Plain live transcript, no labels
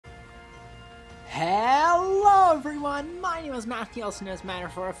Hello everyone, my name is Matthew, also known as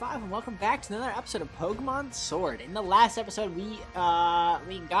Manor405, and welcome back to another episode of Pokemon Sword. In the last episode, we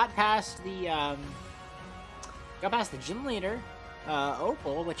got past the gym leader,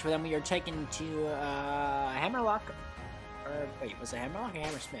 Opal, which then we were taken to Hammerlock. Or wait, was it Hammerlock or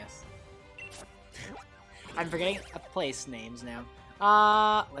Hammersmith? I'm forgetting place names now.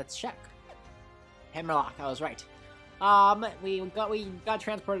 Let's check. Hammerlock, I was right. We got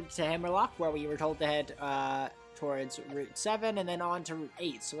transported to Hammerlock, where we were told to head towards Route 7 and then on to Route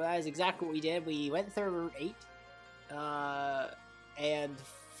 8. So that is exactly what we did. We went through Route 8 and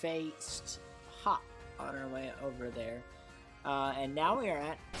faced Hop on our way over there. And now we are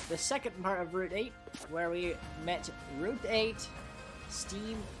at the second part of Route 8, where we met Route 8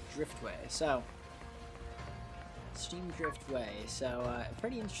 Steam Driftway. So Steam Driftway. So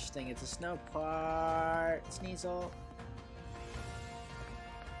pretty interesting. It's a snow part. Sneasel.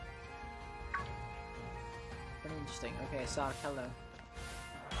 Pretty interesting. Okay, Sonic, hello.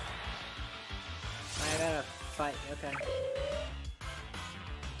 I gotta fight. Okay.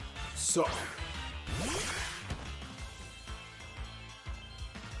 So.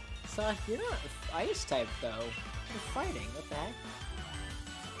 Sonic, you're not ice type though. You're fighting. What the heck?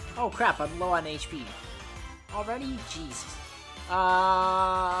 Oh crap! I'm low on HP. Already? Jesus.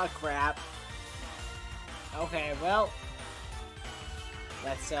 Crap. Okay, well.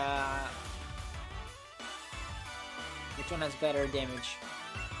 Let's, which one has better damage?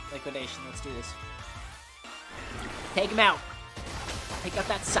 Liquidation, let's do this. Take him out! Pick up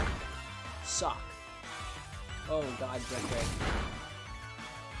that sock! Sock. Oh god, great.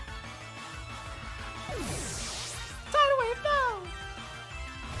 Tidal Wave, no!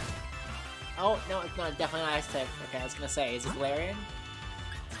 Oh, no, it's not. Definitely not ice type. Okay, I was gonna say, is it Galarian?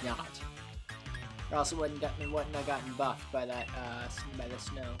 It's not. Or else it wouldn't have gotten buffed by that, by the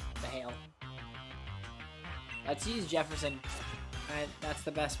snow, the hail. Let's use Jefferson. That's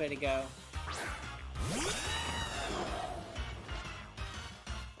the best way to go.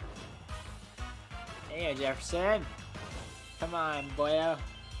 Hey, Jefferson. Come on, boyo.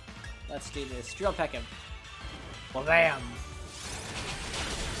 Let's do this. Drill peck him. Well, bam.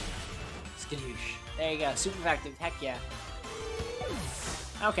 Skadoosh. There you go. Super effective. Heck yeah.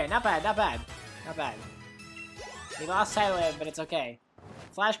 Okay, not bad, not bad. Not bad. We lost Tidal Wave, but it's okay.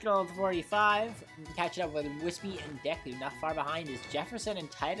 Flash Control 45. Catch it up with Wispy and Deku. Not far behind is Jefferson and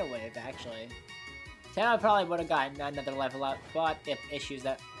Tidal Wave, actually. Tidal Wave probably would have gotten another level up, but the issues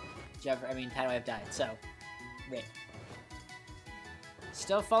that Tidal Wave died, so. Rip.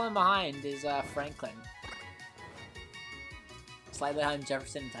 Still falling behind is Franklin. Slightly behind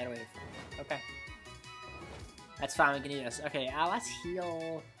Jefferson and Tidal Wave. Okay. That's fine, we can do this. Okay, let's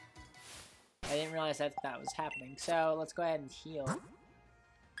heal. I didn't realize that was happening, so let's go ahead and heal.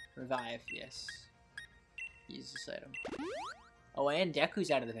 Revive, yes. Use this item. Oh, and Deku's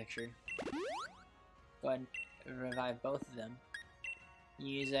out of the picture. Go ahead and revive both of them.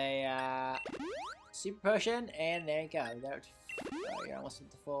 Use a super potion, and there you go. Oh, you're almost at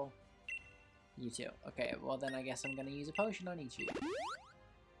the full. You too. Okay, well then I guess I'm gonna use a potion on each of you.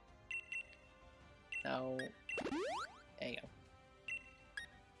 No. There you go.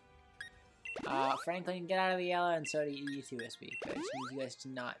 Franklin, get out of the yellow, and so do you too, Wispy. Okay, just need you guys to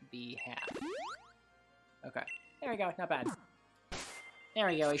not be half. Okay. There we go, not bad. There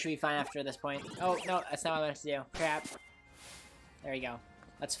we go, we should be fine after this point. Oh, no, that's not what I meant to do. Crap. There we go.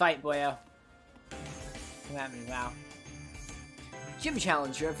 Let's fight, boyo. Come at me, wow. Gym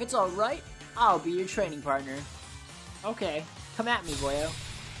Challenger, if it's alright, I'll be your training partner. Okay, come at me, boyo.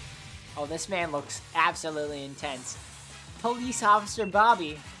 Oh, this man looks absolutely intense. Police Officer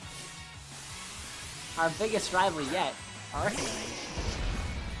Bobby. Our biggest rival yet. Arcanine.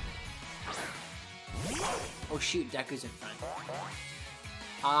 Oh shoot, Deku's in front.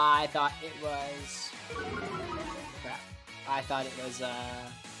 I thought it was... Crap. I thought it was, I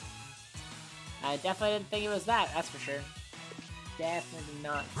definitely didn't think it was that, that's for sure. Definitely did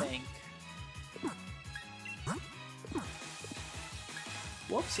not think.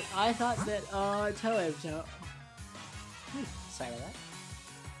 Whoops, I thought that, Tidal Wave was out. Sorry about that.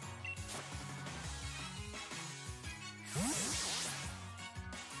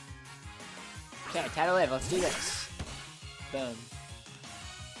 Okay, Tidal Wave, let's do this. Boom.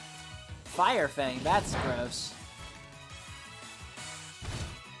 Fire Fang, that's gross.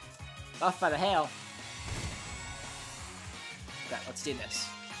 Buffed by the hail. Okay, let's do this.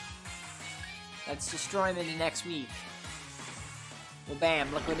 Let's destroy him into next week. Well,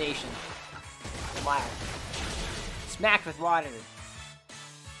 bam, liquidation. Wow. Smacked with water.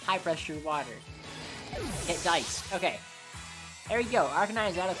 High pressure water. Hit dice. Okay. There we go. Arcanine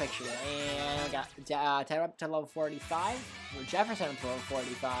is out of the picture. And we got Teddy up to level 45. We're Jefferson up to level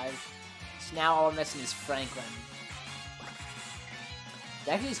 45. So now all we're missing is Franklin.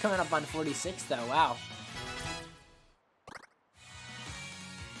 Deku's coming up on 46 though. Wow.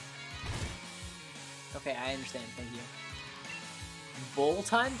 Okay, I understand. Thank you. Bolt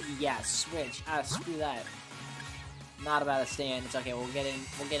Hunt? Yeah, switch. Ah, screw that. Not about a stand. It's okay. We'll get in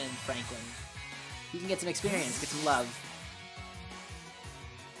Franklin. He can get some experience, get some love.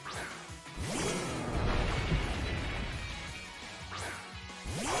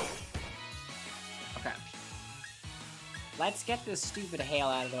 Okay. Let's get this stupid hail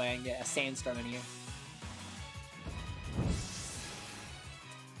out of the way and get a sandstorm in here.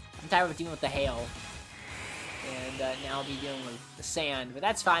 I'm tired of dealing with the hail. And now I'll be dealing with the sand. But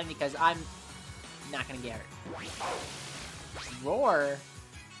that's fine because I'm not going to get hurt. Roar?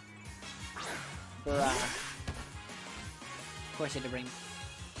 Bruh. Of course I had to bring...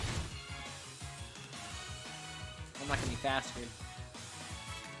 I'm not going to be faster.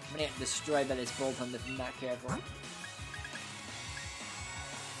 I'm going to get destroyed by this Bolt Hunt if I'm not careful.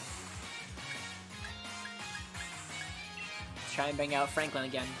 Let's try and bring out Franklin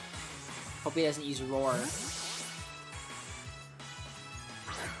again. Hope he doesn't use Roar.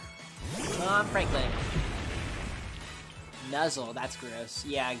 Come on, Franklin. Nuzzle, that's gross.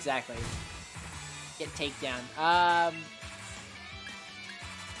 Yeah, exactly. Get takedown.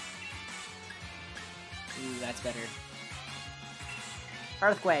 Ooh, that's better.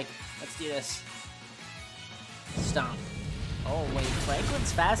 Earthquake. Let's do this. Stomp. Oh, wait.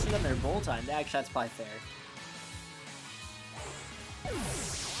 Franklin's faster than their Bolt Hunt. Actually, that's probably fair.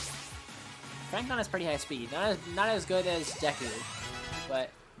 Franklin has pretty high speed. Not as good as Deku, but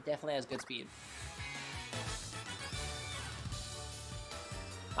definitely has good speed.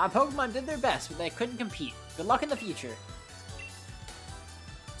 Pokemon did their best, but they couldn't compete. Good luck in the future.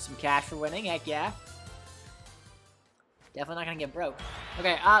 Some cash for winning, heck yeah. Definitely not gonna get broke.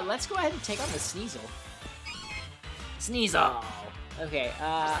 Okay, let's go ahead and take on the Sneasel. Sneasel! Okay,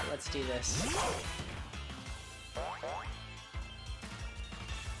 let's do this.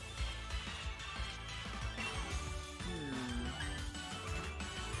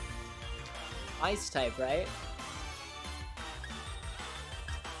 Ice type, right?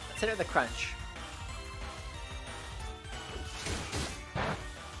 Let's hit her with a crunch.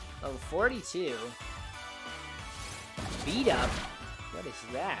 Oh, 42. Beat up? What is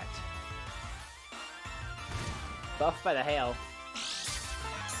that? Buffed by the hail.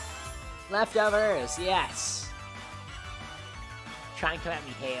 Leftovers, yes! Try and come at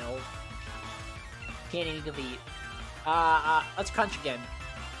me, hail. Can't even compete. Let's crunch again.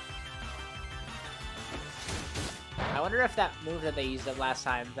 I wonder if that move that they used up last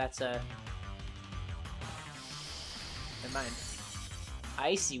time, that's a... Never mind.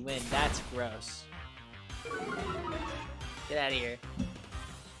 Icy Wind, that's gross. Get out of here.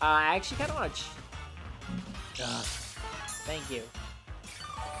 I actually kind of want to... Thank you.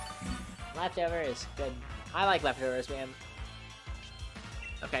 Leftovers, good. I like leftovers, man.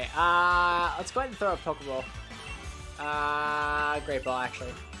 Okay, let's go ahead and throw a Pokeball. Great Ball,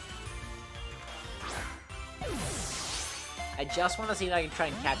 actually. I just want to see if I can try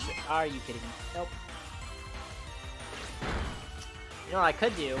and catch it. Are you kidding me? Nope. You know what I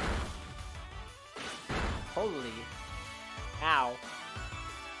could do? Holy. Ow.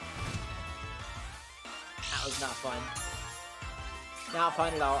 That was not fun. Not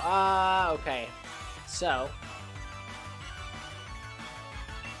fun at all. Okay. So.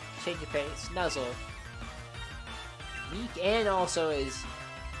 Change your pace. Nuzzle. Weak and also is...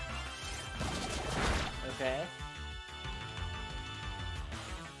 Okay.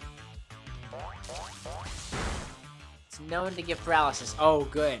 It's known to give paralysis. Oh,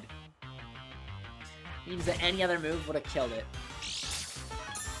 good. Means that any other move would have killed it.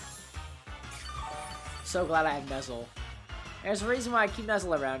 So glad I have Nuzzle. There's a reason why I keep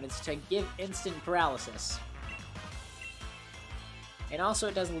Nuzzle around. It's to give instant paralysis. And also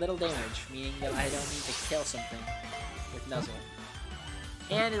it does little damage, meaning that I don't need to kill something with Nuzzle.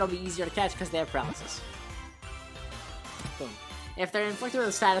 And it'll be easier to catch because they have paralysis. Boom. If they're inflicted with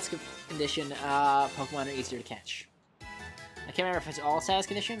a status condition, Pokemon are easier to catch. I can't remember if it's all status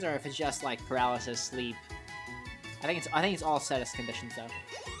conditions or if it's just like paralysis, sleep. I think it's all status conditions though.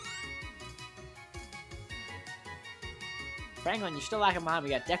 Franklin, you're still lagging behind.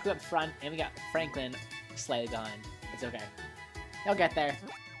 We got Deku up front, and we got Franklin slightly behind. It's okay. He'll get there.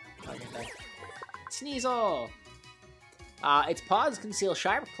 He'll get there. Sneasel! Its paws conceal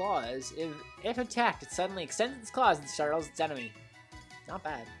sharp claws. If attacked, it suddenly extends its claws and startles its enemy. Not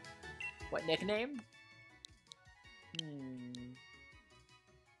bad. What nickname?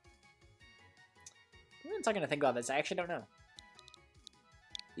 I'm not gonna think about this. I actually don't know.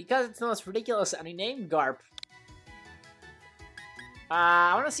 Because it's the most ridiculous sounding name, Garp.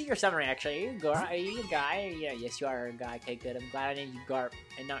 I want to see your summary, actually. Are you a guy? Yeah, yes, you are a guy. Okay, good. I'm glad I named you Garp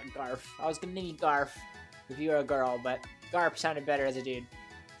and not Garf. I was gonna name you Garf if you were a girl, but Garp sounded better as a dude.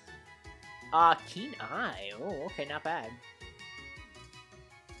 Keen Eye. Oh, okay, not bad.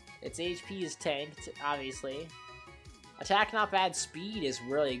 Its HP is tanked, obviously. Attack not bad. Speed is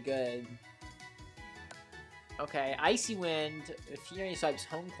really good. Okay, Icy Wind, Fury Swipes,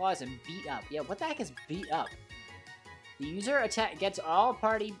 Home Claws, and Beat Up. Yeah, what the heck is Beat Up? The user gets all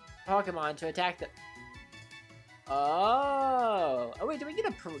party Pokemon to attack the... Oh! Oh wait, did we get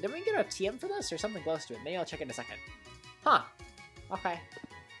a TM for this? Or something close to it? Maybe I'll check in a second. Huh. Okay.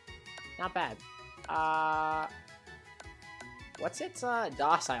 Not bad. What's its,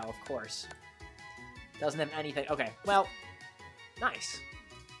 Docile, of course. Doesn't have anything. Okay, well, nice.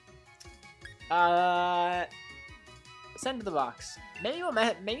 Send to the box. Maybe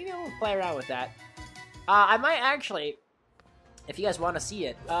we'll play around with that. I might actually, if you guys want to see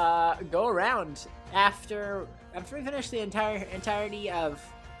it, go around after we finish the entirety of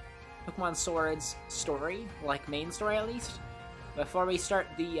Pokemon Sword's story, like main story at least, before we start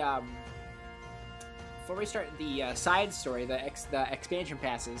the side story, the expansion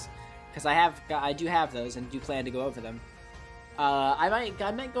passes, because I do have those and do plan to go over them. I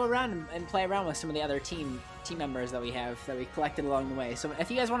might go around and play around with some of the other team members that we collected along the way. So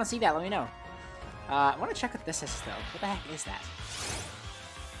if you guys want to see that, let me know. I want to check what this is though. What the heck is that?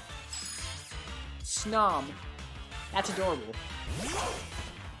 Snom. That's adorable.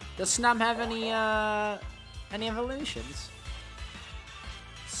 Does Snom have any evolutions?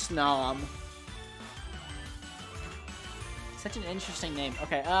 Snom. Such an interesting name.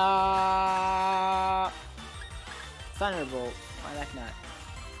 Okay, Thunderbolt. Why the heck not?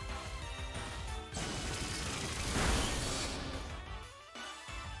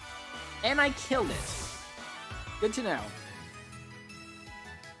 And I killed it. Good to know.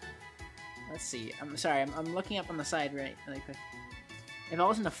 Let's see. I'm sorry. I'm looking up on the side really quick. If I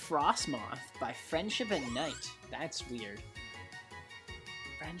wasn't a Frostmoth by Friendship at Night. That's weird.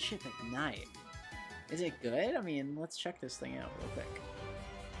 Friendship at Night. Is it good? I mean, let's check this thing out real quick.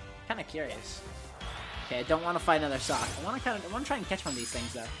 Kind of curious. Okay, I don't want to fight another sock. I want to try and catch one of these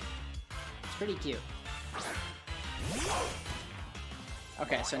things though. It's pretty cute.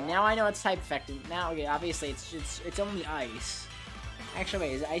 Okay, so now I know it's type effective. Now, okay, obviously it's only ice. Actually,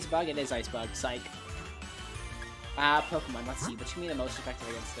 wait, is it Ice Bug? It is Ice Bug. Psych. Pokemon. Let's see. Which can be the most effective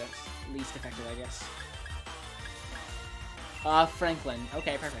against this? Least effective, I guess. Franklin.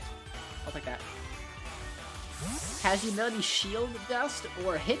 Okay, perfect. I'll take that. Has the ability Shield Dust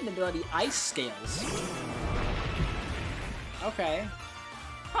or hidden ability Ice Scales. Okay.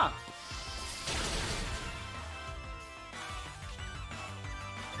 Huh.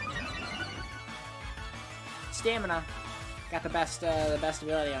 Stamina. Got the best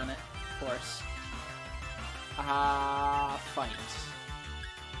ability on it, of course. Fight.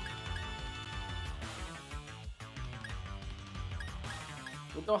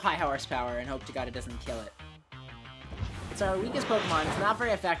 We'll go high horsepower and hope to God it doesn't kill it. It's our weakest Pokemon, it's not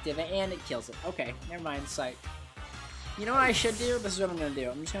very effective, and it kills it. Okay, never mind, Psych. You know what I should do? This is what I'm gonna do.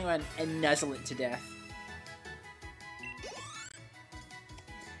 I'm just gonna go ahead and nuzzle it to death.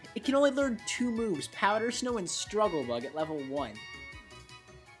 It can only learn 2 moves, Powder Snow and Struggle Bug at level 1.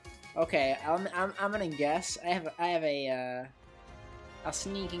 Okay, I'm gonna guess. I have a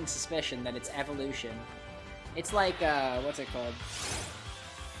sneaking suspicion that it's evolution. It's like what's it called?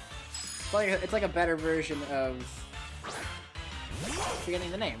 It's like a better version of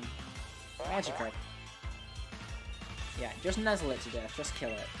forgetting the name. Magikarp. Yeah, just nuzzle it to death. Just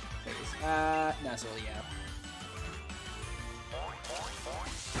kill it, please. Nuzzle, yeah.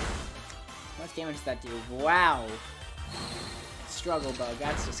 How much damage does that do? Wow! Struggle Bug,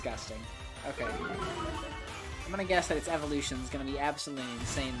 that's disgusting. Okay. I'm gonna guess that its evolution is gonna be absolutely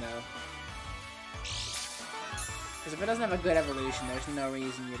insane, though. Because if it doesn't have a good evolution, there's no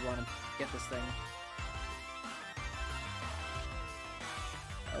reason you'd want to get this thing.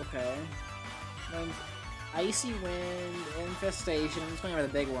 Okay. And Icy Wind, Infestation, I'm just going over the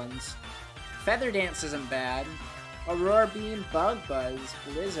big ones. Feather Dance isn't bad. Aurora Beam, Bug Buzz,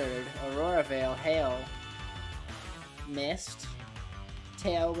 Blizzard, Aurora Veil, Hail, Mist,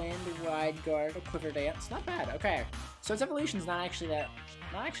 Tailwind, Wide Guard, Quiver Dance. Not bad. Okay, so its evolution's not actually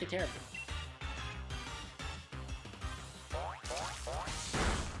terrible.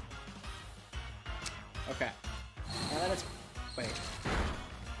 Okay. Now that it's wait,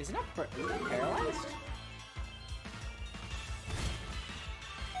 is it not paralyzed?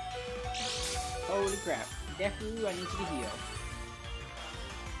 Holy crap. Deku, I need you to heal.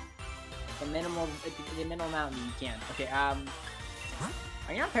 The minimal amount that you can. Okay, are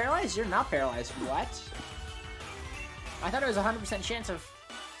you not paralyzed? You're not paralyzed. What? I thought it was a 100% chance of...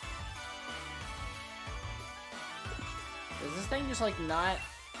 Is this thing just, like, not...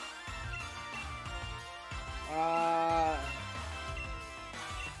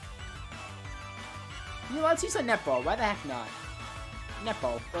 You know, let's use a netball. Why the heck not?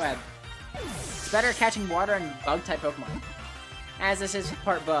 Netball. Go ahead. It's better at catching water and bug-type Pokemon. As this is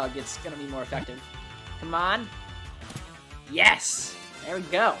part bug, it's gonna be more effective. Come on. Yes! There we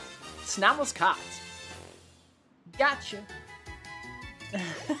go. Snobble's caught. Gotcha.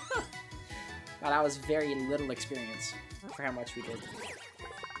 Wow, that was very little experience for how much we did.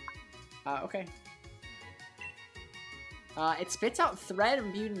 Okay. It spits out thread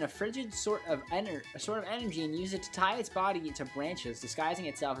imbued in a frigid sort of energy and uses it to tie its body into branches, disguising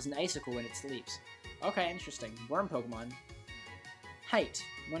itself as an icicle when it sleeps. Okay, interesting. Worm Pokemon. Height,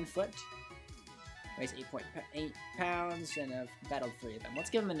 1 foot. Weighs 8.8 pounds, and I've battled 3 of them. Let's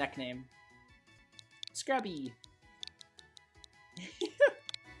give him a nickname. Scrubby.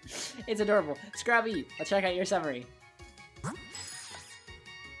 It's adorable. Scrubby, let's check out your summary.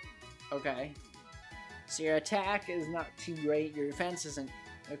 Okay. So your attack is not too great, your defense isn't...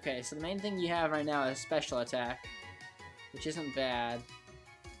 Okay, so the main thing you have right now is special attack, which isn't bad.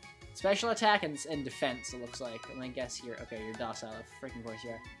 Special attack and defense, it looks like. I'm gonna guess here. Okay, you're docile, of freaking course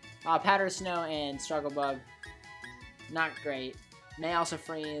you are. Powder Snow and Struggle Bug. Not great. May also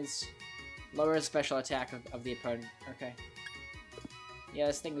freeze. Lowers special attack of the opponent. Okay. Yeah,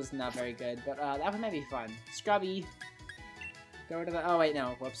 this thing is not very good, but that one might be fun. Scrubby. Go to the... Oh, wait,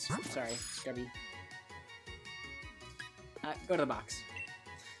 no. Whoops. Sorry. Scrubby. Go to the box.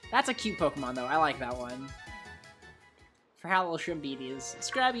 That's a cute Pokemon, though. I like that one. For how little Shrimbeat is.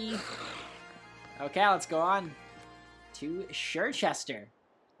 Scrubby! Okay, let's go on to Circhester.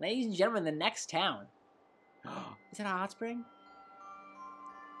 Ladies and gentlemen, the next town. Is it a hot spring?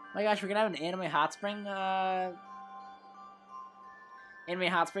 Oh my gosh, we're gonna have an anime hot spring, cutscene?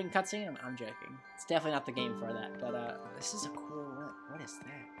 I'm joking. It's definitely not the game for that, but, this is a cool one. What is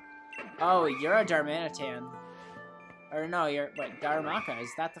that? Oh, you're a Darmanitan. Or no, wait, Darumaka,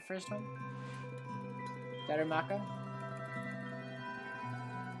 is that the first one? Darumaka?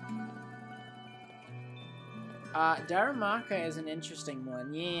 Darumaka is an interesting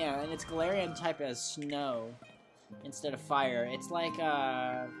one. Yeah, and its Galarian type is snow instead of fire. It's like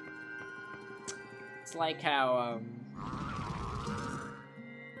how,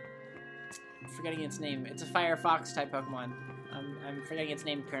 I'm forgetting its name. It's a Fire Fox type Pokemon. I'm forgetting its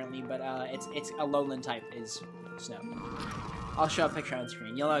name currently, but, it's a Lowland type is snow. I'll show a picture on the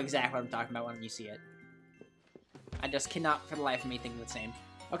screen. You'll know exactly what I'm talking about when you see it. I just cannot for the life of me think of the same.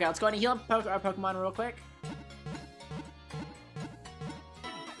 Okay, let's go ahead and heal up our Pokemon real quick.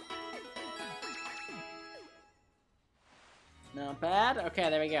 Not bad. Okay,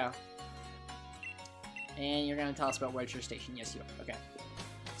 there we go. And you're gonna tell us about where's your station. Yes, you are. Okay.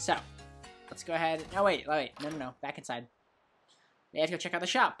 So, let's go ahead. Oh, wait. No. Back inside. We have to go check out the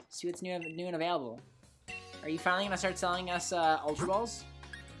shop. See what's new and available. Are you finally gonna start selling us, Ultra Balls?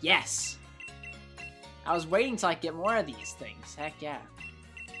 Yes! I was waiting till I get more of these things. Heck yeah.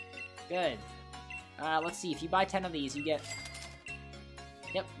 Good. Let's see. If you buy 10 of these, you get...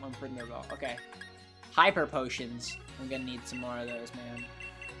 Yep, 1 per ball. Okay. Hyper Potions. I'm gonna need some more of those, man.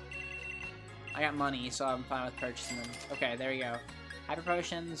 I got money, so I'm fine with purchasing them. Okay, there we go. Hyper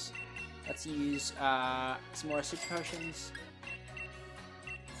Potions. Let's use, some more Super Potions.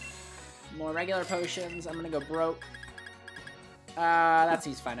 More regular potions. I'm gonna go broke. That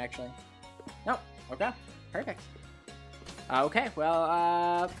seems fine, actually. Nope. Okay. Perfect. Okay,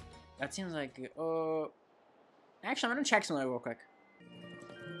 well, that seems like... actually, I'm gonna check something real quick.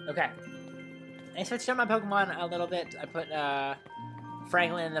 Okay. I switched up my Pokemon a little bit. I put,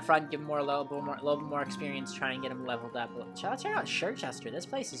 Franklin in the front, give him a little bit more experience, try and get him leveled up. Check out Circhester. This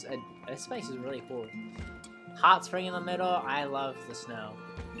place is really cool. Hot spring in the middle. I love the snow.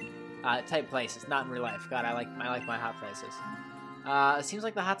 Type places, not in real life. God, I like my hot places. It seems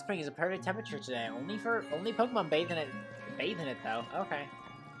like the hot spring is a perfect temperature today. Only Pokemon bathe in it though. Okay.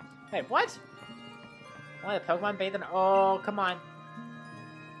 Wait, what? Only the Pokemon bathe in it? Oh, come on.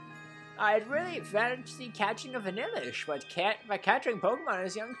 I'd really fancy catching a Vanillish, but catching Pokemon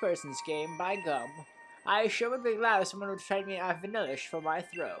is a young person's game, by gum. I sure would be glad if someone would trade me a Vanillish for my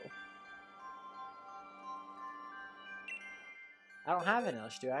throw. I don't have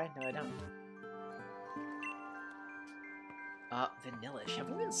Vanillish, do I? No, I don't. Vanillish. Have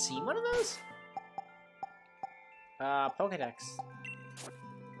we even seen one of those? Pokedex.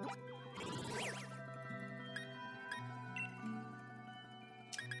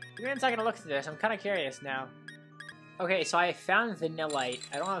 Give me a second to look through this. I'm kind of curious now. Okay, so I found Vanillite.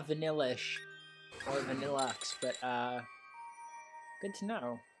 I don't have Vanillish or Vanillux, but good to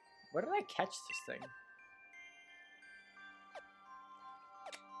know. Where did I catch this thing?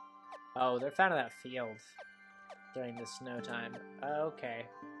 Oh, they're found in that field during the snow time. Okay.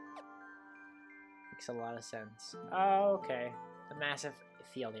 Makes a lot of sense. Okay. The massive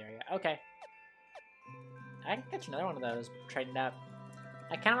field area. Okay. I can catch another one of those, trained up.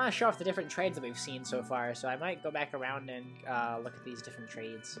 I kind of want to show off the different trades that we've seen so far, so I might go back around and look at these different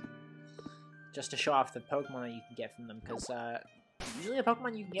trades. Just to show off the Pokemon that you can get from them, because usually the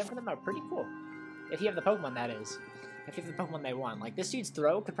Pokemon you can get from them are pretty cool. If you have the Pokemon, that is. If you have the Pokemon they want. Like, this dude's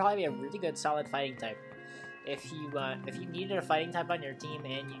Throw could probably be a really good solid fighting type. If you needed a fighting type on your team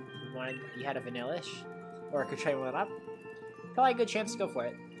and you had a Vanillish, or could train one up, probably a good chance to go for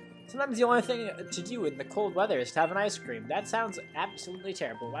it. Sometimes the only thing to do in the cold weather is to have an ice cream. That sounds absolutely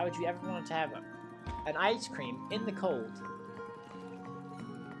terrible. Why would you ever want to have an ice cream in the cold?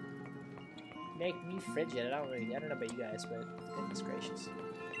 Make me frigid. I don't know about you guys, but goodness gracious.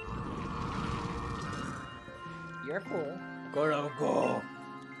 You're cool. Go.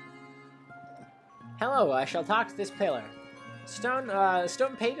 Hello, I shall talk to this pillar. The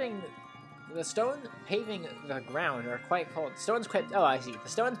stone paving the ground are quite cold. Oh, I see. The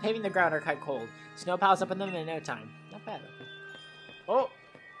stones paving the ground are quite cold. Snow piles up in them in no time. Not bad. Oh,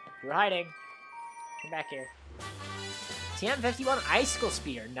 you're hiding. Come back here. TM51 Icicle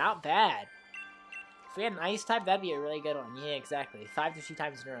Spear. Not bad. If we had an ice type, that'd be a really good one. Yeah, exactly. 5 to 2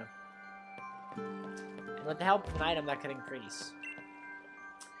 times in a row. And with the help of an item, that could increase.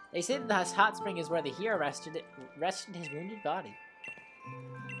 They say that this hot spring is where the hero rested his wounded body.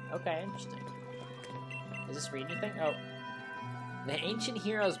 Okay, interesting. Does this read anything? Oh. The ancient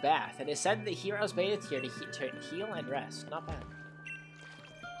hero's bath. It is said that the heroes bathed here to heal and rest. Not bad.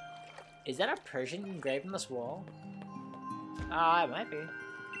 Is that a Persian engraved on this wall? It might be.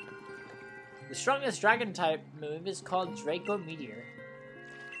 The strongest dragon type move is called Draco Meteor.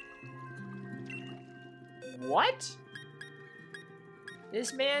 What?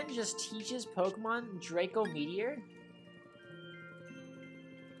 This man just teaches Pokemon Draco Meteor?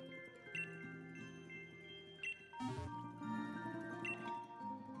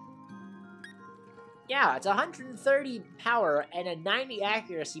 Yeah, it's 130 power and a 90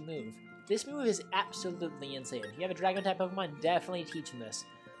 accuracy move. This move is absolutely insane. If you have a Dragon-type Pokemon, definitely teach him this.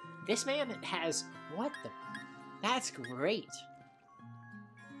 This man has... What the... That's great.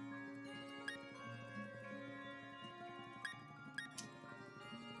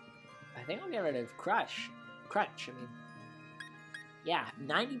 I think I'll get rid of Crunch, I mean. Yeah,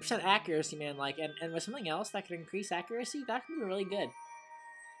 90% accuracy, man, like, and with something else that could increase accuracy, that could be really good.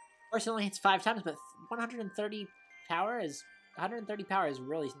 Of course, it only hits 5 times, but 130 power is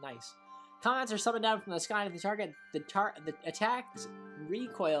really nice. Comments are summoned down from the sky to the target. The attack's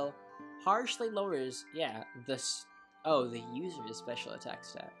recoil harshly lowers, yeah, the user's special attack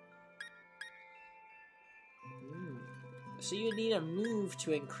stat. So you need a move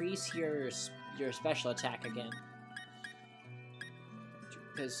to increase your special attack again.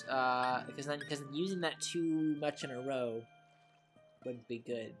 Because using that too much in a row wouldn't be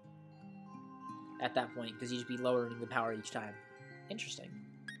good at that point, because you'd just be lowering the power each time. Interesting.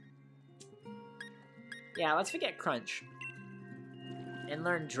 Yeah, let's forget Crunch and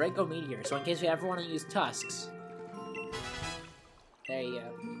learn Draco Meteor. So in case we ever want to use Tusks, there you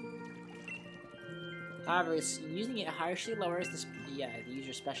go. However, using it harshly lowers the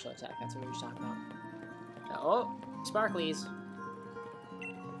user's special attack. That's what we were talking about. Oh, Sparklies.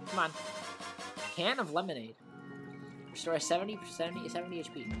 Come on. Can of Lemonade. Restore 70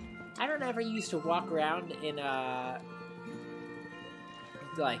 HP. I don't ever used to walk around in,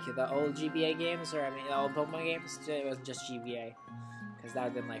 like, the old GBA games, or, I mean, the old Pokemon games. It wasn't just GBA, because that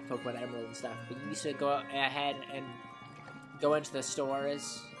would have been, like, Pokemon Emerald and stuff. But you used to go ahead and go into the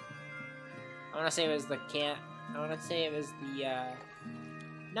stores. I want to say it was the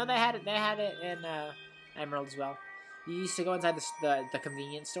no, they had it in, Emerald as well. You used to go inside the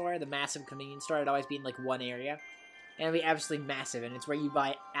convenience store, the massive convenience store. It'd always be in, like, one area. And it'd be absolutely massive, and it's where you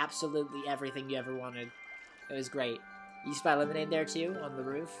buy absolutely everything you ever wanted. It was great. You used to buy lemonade there, too, on the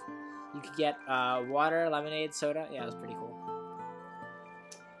roof. You could get, water, lemonade, soda. Yeah, it was pretty cool.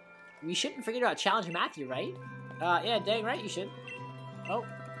 We shouldn't forget about Challenger Matthew, right? Yeah, dang right you should. Oh.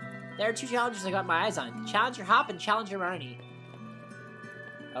 There are 2 challengers I got my eyes on. Challenger Hop and Challenger Marnie.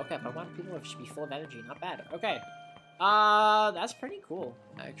 Okay, Pokemon people should be full of energy. Not bad. Okay. That's pretty cool,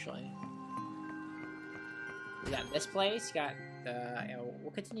 actually. We got this place. Got,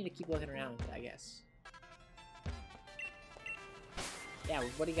 we'll continue to keep looking around, I guess. Yeah,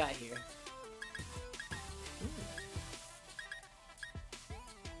 what do you got here?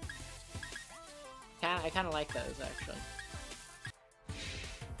 I kind of like those, actually.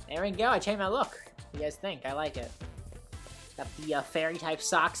 There we go, I changed my look. What do you guys think? I like it. Got the fairy-type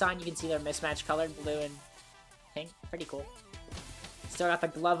socks on. You can see they're mismatched colored, blue and pink. Pretty cool. Still got the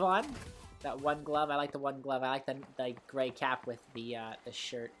glove on. That one glove. I like the one glove. I like the gray cap with the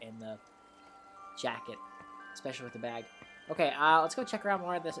shirt and the jacket, especially with the bag. Okay, let's go check around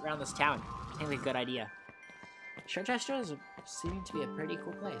more of around this town. I think it's a good idea. Circhester is seeming to be a pretty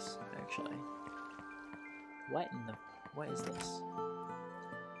cool place, actually. What is this?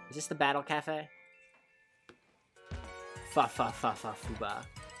 Is this the Battle Cafe? Fuba.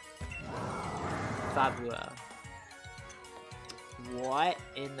 Fabua. What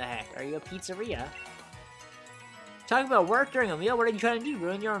in the heck? Are you a pizzeria? Talking about work during a meal? What are you trying to do?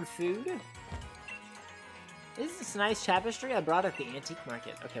 Ruin your own food? Is this a nice tapestry I brought at the antique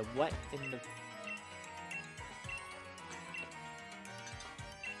market? Okay, what in the...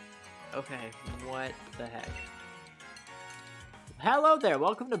 Okay, what the heck? Hello there,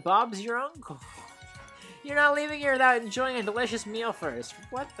 welcome to Bob's Your Uncle. You're not leaving here without enjoying a delicious meal first.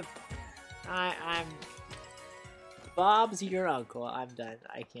 What the... I'm... Bob's Your Uncle. I'm done.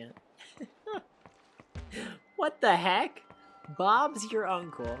 I can't. What the heck? Bob's Your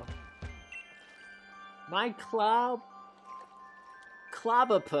Uncle. My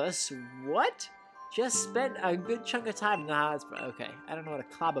Clobopus. What? Just spent a good chunk of time. Nah, it's okay. I don't know what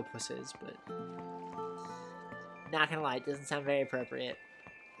a Clobopus is, but not gonna lie, it doesn't sound very appropriate.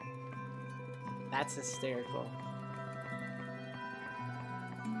 That's hysterical.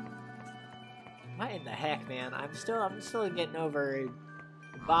 What in the heck, man? I'm still getting over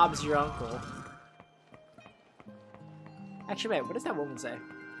Bob's Your Uncle. Actually, wait, what does that woman say?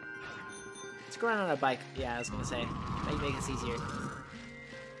 Let's go around on a bike. Yeah, I was gonna say. Make this easier.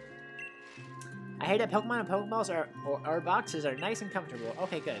 I hate that Pokemon and Pokeballs or boxes are nice and comfortable.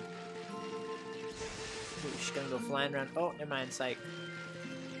 Okay, good. Ooh, she's gonna go flying around. Oh, never mind, psych.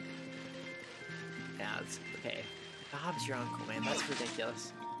 Yeah, that's okay. Bob's Your Uncle, man. That's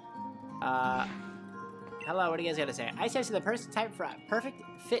ridiculous. Hello, what do you guys gotta say? Ice Types are the perfect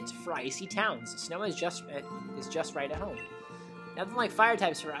fit for icy towns. Snow is just right at home. Nothing like fire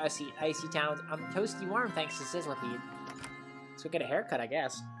types for icy towns. I'm toasty warm thanks to Sizzlipede. So get a haircut, I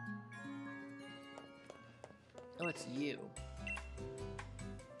guess. Oh, it's you.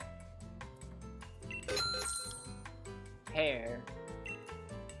 Hair.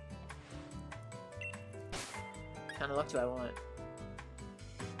 What kind of look do I want?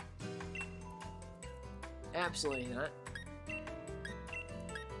 Absolutely not.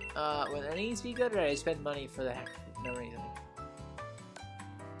 When it needs to be good, or I spend money for the heck for no reason.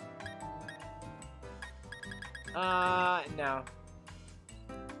 No.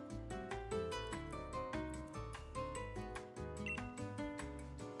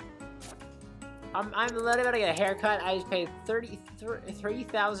 I'm literally about to get a haircut I just paid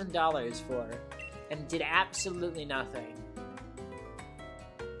 $3,000 for, and did absolutely nothing.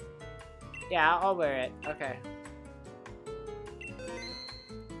 Yeah, I'll wear it. Okay.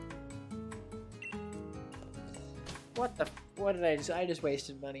 What did I just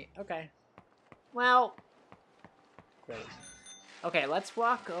wasted money. Okay. Well. Great. Okay, let's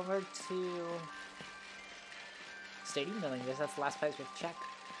walk over to Stadium Milling. That's the last place we have to check.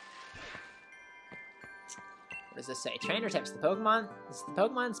 What does this say? Trainer tips. The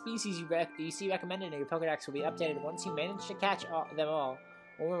Pokemon species you see recommended in your Pokédex will be updated once you manage to catch them all,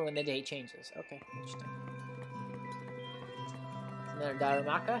 or when the date changes. Okay, interesting. Another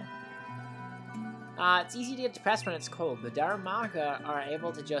Darumaka. It's easy to get depressed when it's cold. The Darumaka are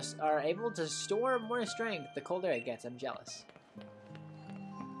able to store more strength the colder it gets. I'm jealous.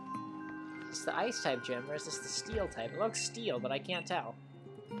 Is this the ice type gym, or is this the steel type? It looks steel, but I can't tell.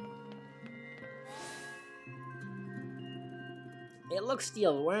 It looks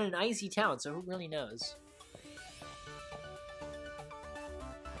steel. We're in an icy town, so who really knows?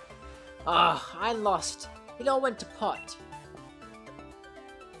 I lost. It all went to pot.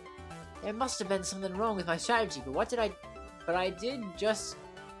 There must have been something wrong with my strategy, but I did just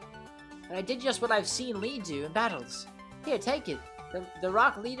what I've seen Lee do in battles. Here, take it. The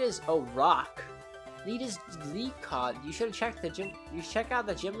rock leaders. Oh, rock. Leaders lead card. You should check the gym. You should check out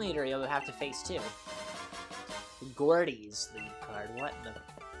the gym leader you'll have to face too. Gordy's lead card. What in the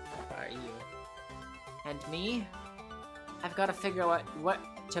fuck are you? And me? I've got to figure out what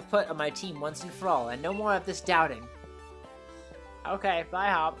to put on my team once and for all, and no more of this doubting. Okay, bye,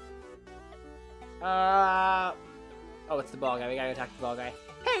 Hop. Oh, it's the ball guy. We gotta go talk to the ball guy.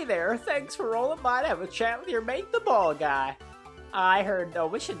 Hey there, thanks for rolling by to have a chat with your mate, the ball guy. I heard a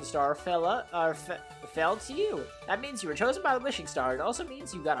wishing star fell to you. That means you were chosen by the wishing star. It also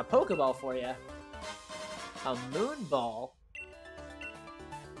means you got a Pokeball for you. A moon ball.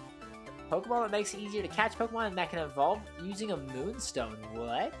 Pokeball that makes it easier to catch Pokemon and that can evolve using a moonstone.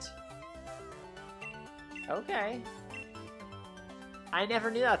 What? Okay. I never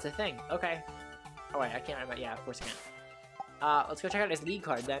knew that's a thing. Okay. Oh wait, I can't remember. Yeah, of course I can. Let's go check out his league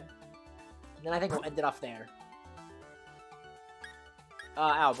card then. And then I think we'll end it off there.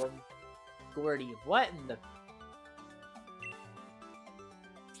 Album. Gordy. What in the...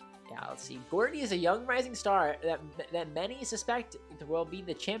 Yeah, let's see. Gordy is a young rising star that many suspect will be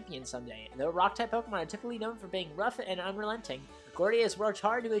the champion someday. Though rock-type Pokemon are typically known for being rough and unrelenting, Gordy has worked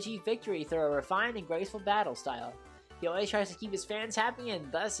hard to achieve victory through a refined and graceful battle style. He always tries to keep his fans happy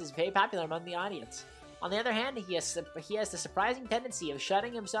and thus is very popular among the audience. On the other hand, he has the surprising tendency of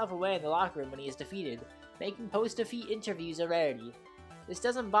shutting himself away in the locker room when he is defeated, making post-defeat interviews a rarity. This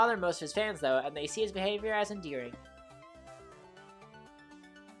doesn't bother most of his fans, though, and they see his behavior as endearing.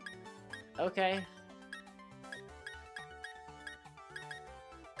 Okay.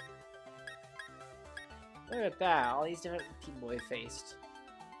 Look at that, all these different people we faced.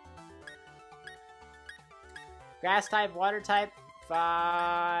 Grass type, water type,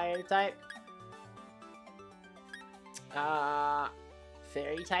 fire type.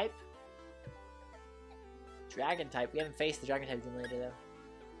 Fairy type. Dragon type. We haven't faced the dragon type gym leader though.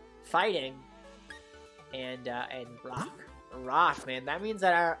 Fighting. And rock. Rock, man. That means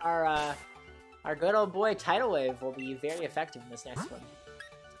that our good old boy Tidal Wave will be very effective in this next one.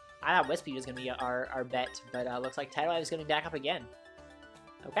 I thought Wispy was gonna be our bet, but looks like Tidal Wave is gonna be back up again.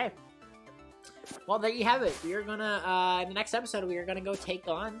 Okay. Well, there you have it. We are gonna in the next episode we are gonna go take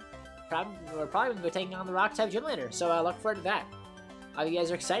on we're probably gonna go taking on the rock type gym leader. So look forward to that. I hope you guys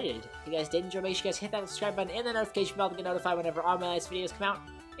are excited. If you guys did enjoy, make sure you guys hit that subscribe button and the notification bell to get notified whenever all my latest videos come out.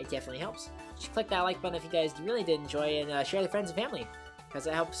 It definitely helps. Just click that like button if you guys really did enjoy, and share with friends and family, because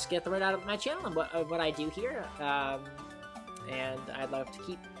it helps get the word out of my channel and what I do here. And I'd love to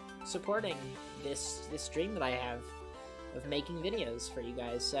keep supporting this dream that I have of making videos for you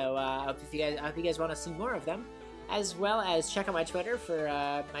guys. So I hope you guys want to see more of them, as well as check out my Twitter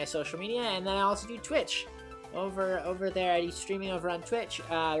for my social media, and then I also do Twitch. Over there, I do streaming over on Twitch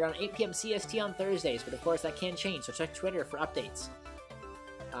around 8 p.m. CST on Thursdays, but of course that can change, so check Twitter for updates.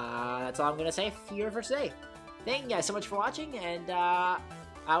 That's all I'm gonna say here for today. Thank you guys so much for watching, and I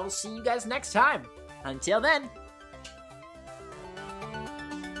will see you guys next time. Until then.